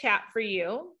in the chat for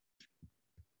you.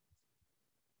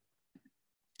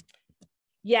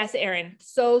 Yes, Erin,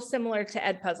 so similar to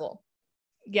Edpuzzle.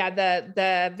 Yeah,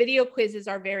 the video quizzes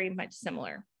are very much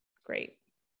similar. Great.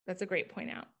 That's a great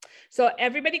point out. So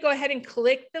everybody go ahead and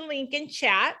click the link in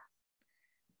chat.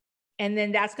 And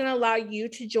then that's going to allow you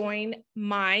to join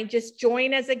mine. Just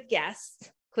join as a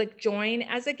guest. Click join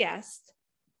as a guest.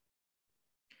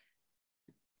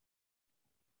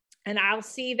 And I'll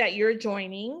see that you're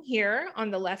joining here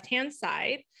on the left-hand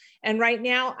side. And right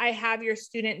now I have your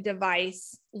student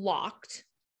device locked.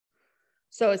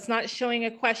 So it's not showing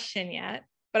a question yet,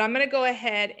 but I'm going to go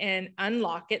ahead and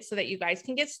unlock it so that you guys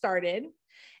can get started.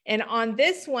 And on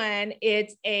this one,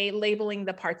 it's a labeling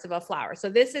the parts of a flower. So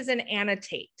this is an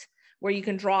annotate where you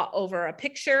can draw over a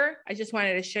picture. I just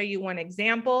wanted to show you one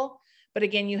example. But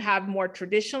again, you have more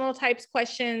traditional types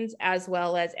questions as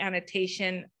well as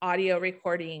annotation, audio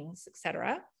recordings,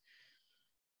 etc.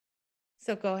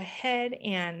 So go ahead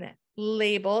and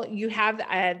label. You have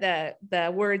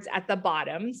the words at the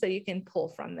bottom, so you can pull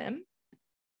from them.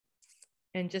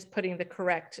 And just putting the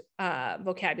correct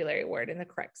vocabulary word in the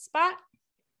correct spot.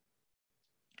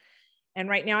 And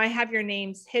right now I have your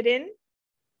names hidden,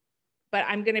 but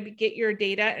I'm going to get your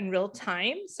data in real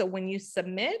time. So when you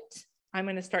submit, I'm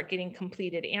going to start getting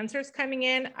completed answers coming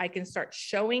in. I can start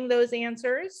showing those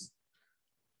answers.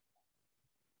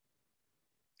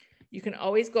 You can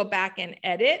always go back and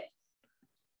edit.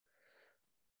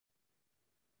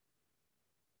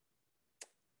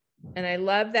 And I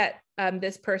love that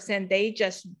this person, they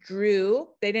just drew,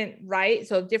 they didn't write.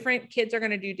 So different kids are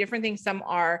going to do different things. Some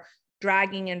are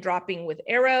dragging and dropping with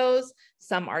arrows.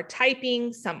 Some are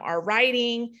typing, some are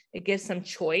writing. It gives some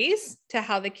choice to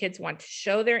how the kids want to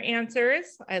show their answers.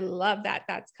 I love that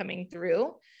that's coming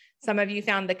through. Some of you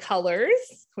found the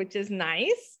colors, which is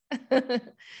nice.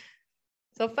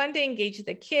 So fun to engage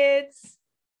the kids.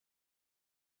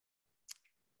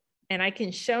 And I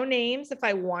can show names if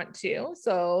I want to.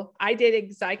 So I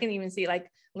did, I can even see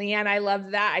like, Leanne, I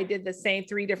love that. I did the same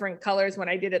 3 different colors when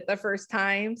I did it the first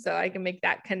time. So I can make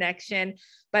that connection.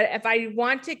 But if I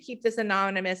want to keep this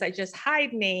anonymous, I just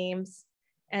hide names.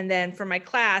 And then for my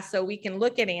class, so we can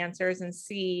look at answers and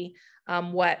see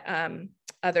what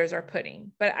others are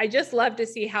putting. But I just love to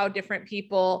see how different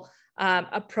people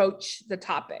approach the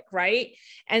topic, right?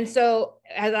 And so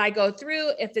as I go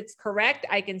through, if it's correct,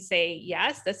 I can say,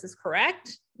 yes, this is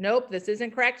correct. Nope, this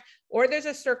isn't correct. Or there's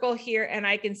a circle here and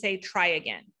I can say, try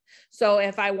again. So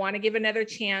if I want to give another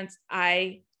chance,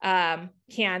 I can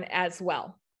as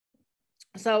well.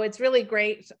 So it's really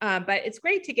great, but it's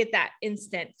great to get that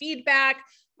instant feedback.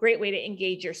 Great way to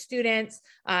engage your students.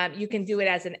 You can do it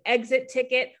as an exit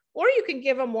ticket, or you can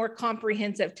give a more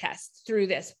comprehensive test through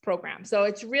this program. So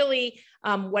it's really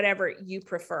whatever you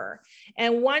prefer.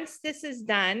 And once this is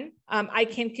done, I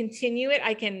can continue it.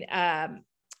 I can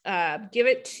give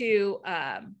it to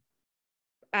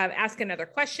ask another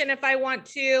question if I want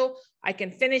to. I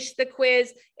can finish the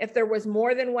quiz. If there was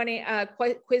more than one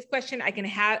quiz question, I can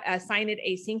assign it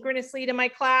asynchronously to my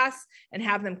class and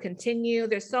have them continue.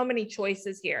 There's so many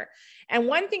choices here. And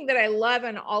one thing that I love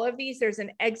on all of these, there's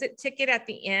an exit ticket at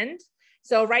the end.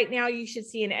 So right now you should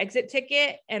see an exit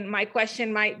ticket. And my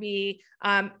question might be,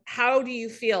 how do you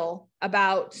feel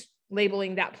about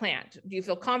labeling that plant? Do you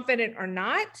feel confident or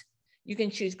not? You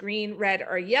can choose green, red,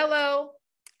 or yellow.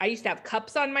 I used to have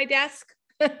cups on my desk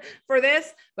for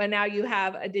this, but now you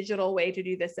have a digital way to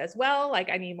do this as well.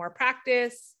 Like I need more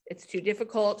practice. It's too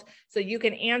difficult. So you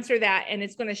can answer that and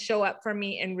it's going to show up for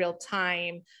me in real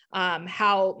time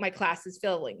how my class is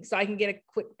feeling. So I can get a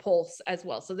quick pulse as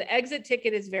well. So the exit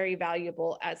ticket is very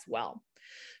valuable as well.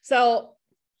 So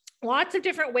lots of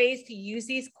different ways to use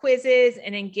these quizzes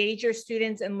and engage your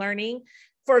students in learning.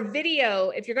 For video,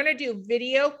 if you're going to do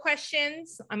video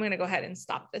questions, I'm going to go ahead and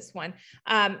stop this one.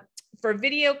 For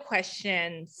video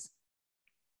questions,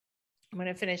 I'm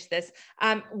going to finish this.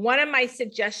 One of my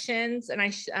suggestions, and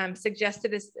I suggested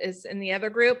this is in the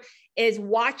other group, is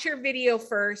watch your video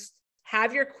first,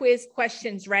 have your quiz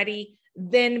questions ready,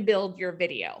 then build your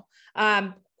video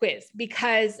quiz,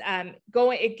 because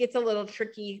it gets a little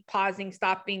tricky, pausing,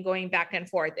 stopping, going back and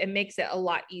forth. It makes it a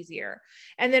lot easier.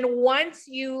 And then once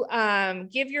you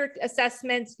give your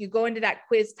assessments, you go into that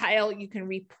quiz tile, you can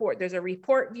report. There's a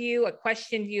report view, a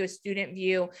question view, a student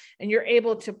view, and you're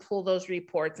able to pull those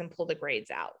reports and pull the grades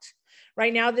out.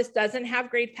 Right now, this doesn't have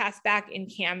grade pass back in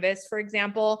Canvas, for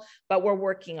example, but we're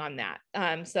working on that.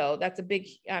 So that's a big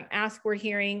ask we're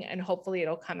hearing, and hopefully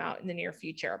it'll come out in the near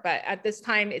future. But at this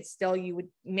time, it's still, you would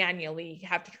manually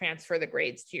have to transfer the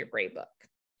grades to your grade book.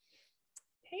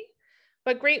 Okay,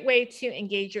 but great way to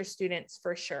engage your students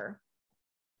for sure.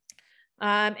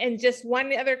 And just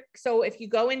one other, so if you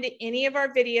go into any of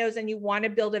our videos and you want to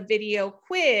build a video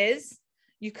quiz,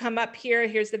 you come up here,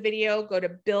 here's the video, go to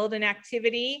build an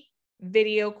activity,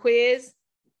 video quiz,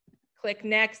 click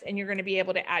next, and you're going to be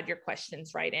able to add your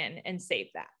questions right in and save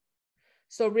that.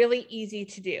 So really easy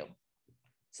to do.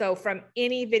 So from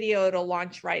any video, it'll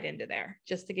launch right into there,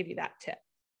 just to give you that tip.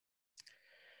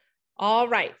 All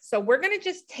right, so we're gonna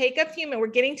just take a few minutes. We're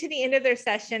getting to the end of their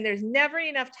session. There's never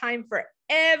enough time for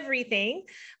everything,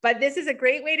 but this is a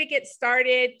great way to get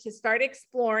started, to start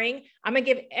exploring. I'm gonna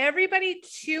give everybody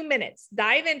 2 minutes.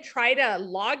 Dive in, try to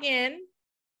log in,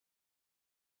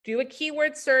 do a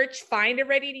keyword search, find a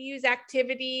ready to use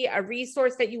activity, a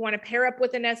resource that you wanna pair up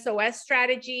with an SOS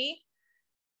strategy.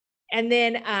 And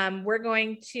then we're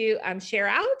going to share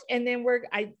out, and then we're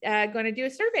gonna do a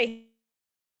survey.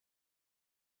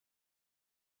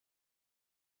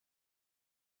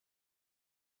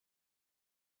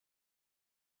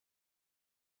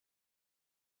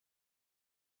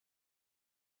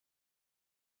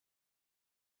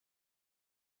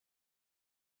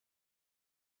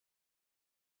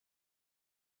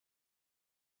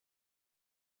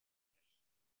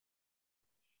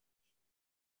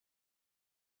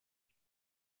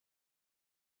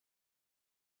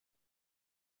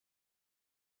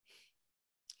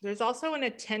 There's also an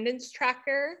attendance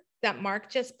tracker that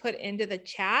Mark just put into the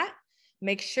chat.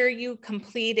 Make sure you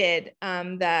completed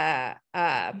the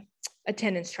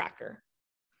attendance tracker.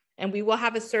 And we will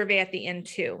have a survey at the end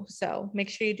too. So make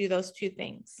sure you do those 2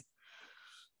 things.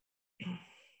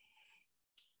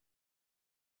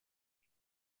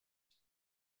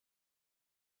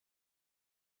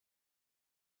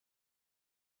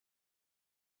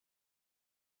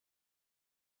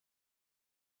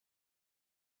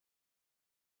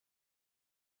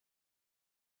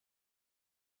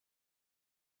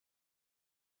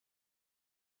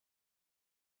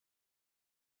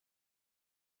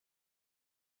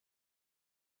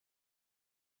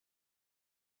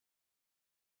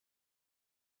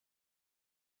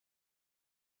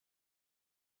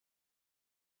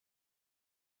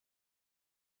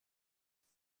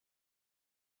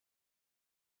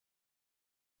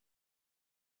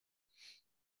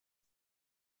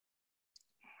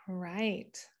 All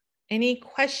right. Any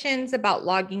questions about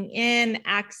logging in,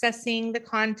 accessing the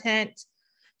content?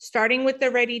 Starting with the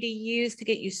ready to use to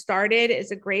get you started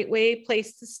is a great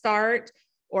place to start,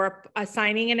 or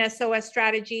assigning an SOS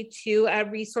strategy to a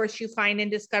resource you find in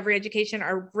Discovery Education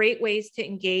are great ways to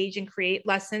engage and create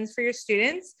lessons for your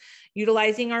students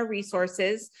utilizing our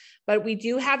resources. But we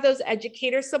do have those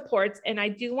educator supports, and I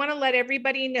do want to let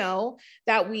everybody know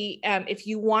that if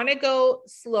you want to go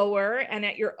slower and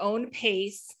at your own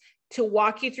pace, to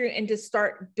walk you through and to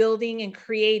start building and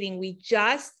creating, we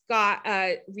just got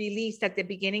released at the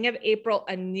beginning of April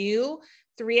a new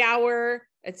 3-hour,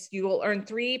 you will earn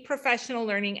 3 professional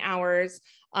learning hours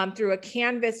through a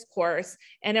Canvas course,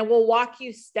 and it will walk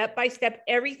you step by step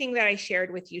everything that I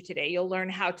shared with you today. You'll learn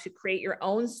how to create your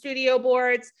own studio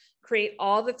boards, create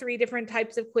all the 3 different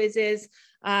types of quizzes.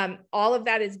 All of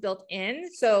that is built in.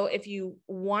 So if you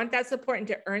want that support and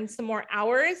to earn some more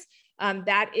hours,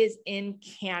 that is in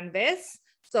Canvas.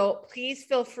 So please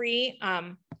feel free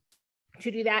to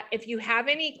do that. If you have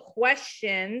any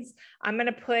questions, I'm going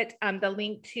to put the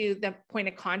link to the point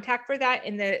of contact for that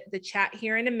in the chat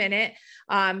here in a minute.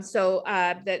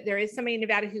 There is somebody in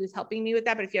Nevada who is helping me with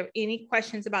that. But if you have any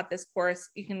questions about this course,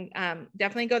 you can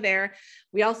definitely go there.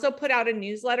 We also put out a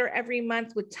newsletter every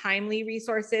month with timely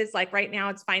resources. Like right now,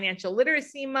 it's Financial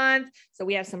Literacy Month. So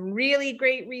we have some really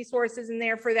great resources in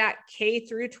there for that K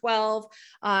through 12.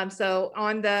 So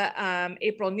on the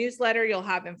April newsletter, you'll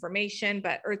have information,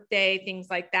 but Earth Day, things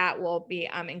like that will be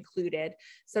included.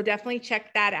 So definitely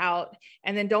check that out.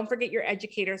 And then don't forget your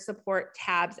educator support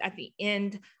tabs at the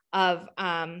end of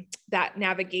that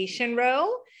navigation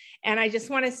row. And I just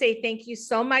want to say thank you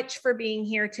so much for being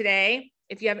here today.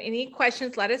 If you have any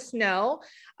questions, let us know.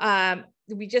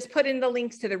 We just put in the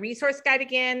links to the resource guide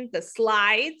again, the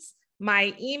slides,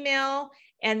 my email,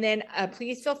 and then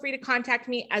please feel free to contact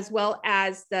me, as well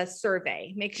as the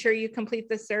survey. Make sure you complete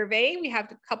the survey. We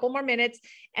have a couple more minutes,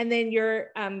 and then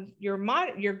your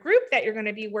group that you're going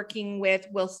to be working with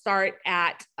will start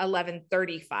at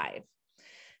 11:35.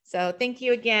 So thank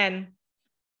you again.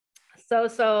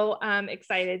 So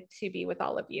excited to be with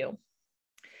all of you.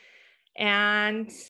 And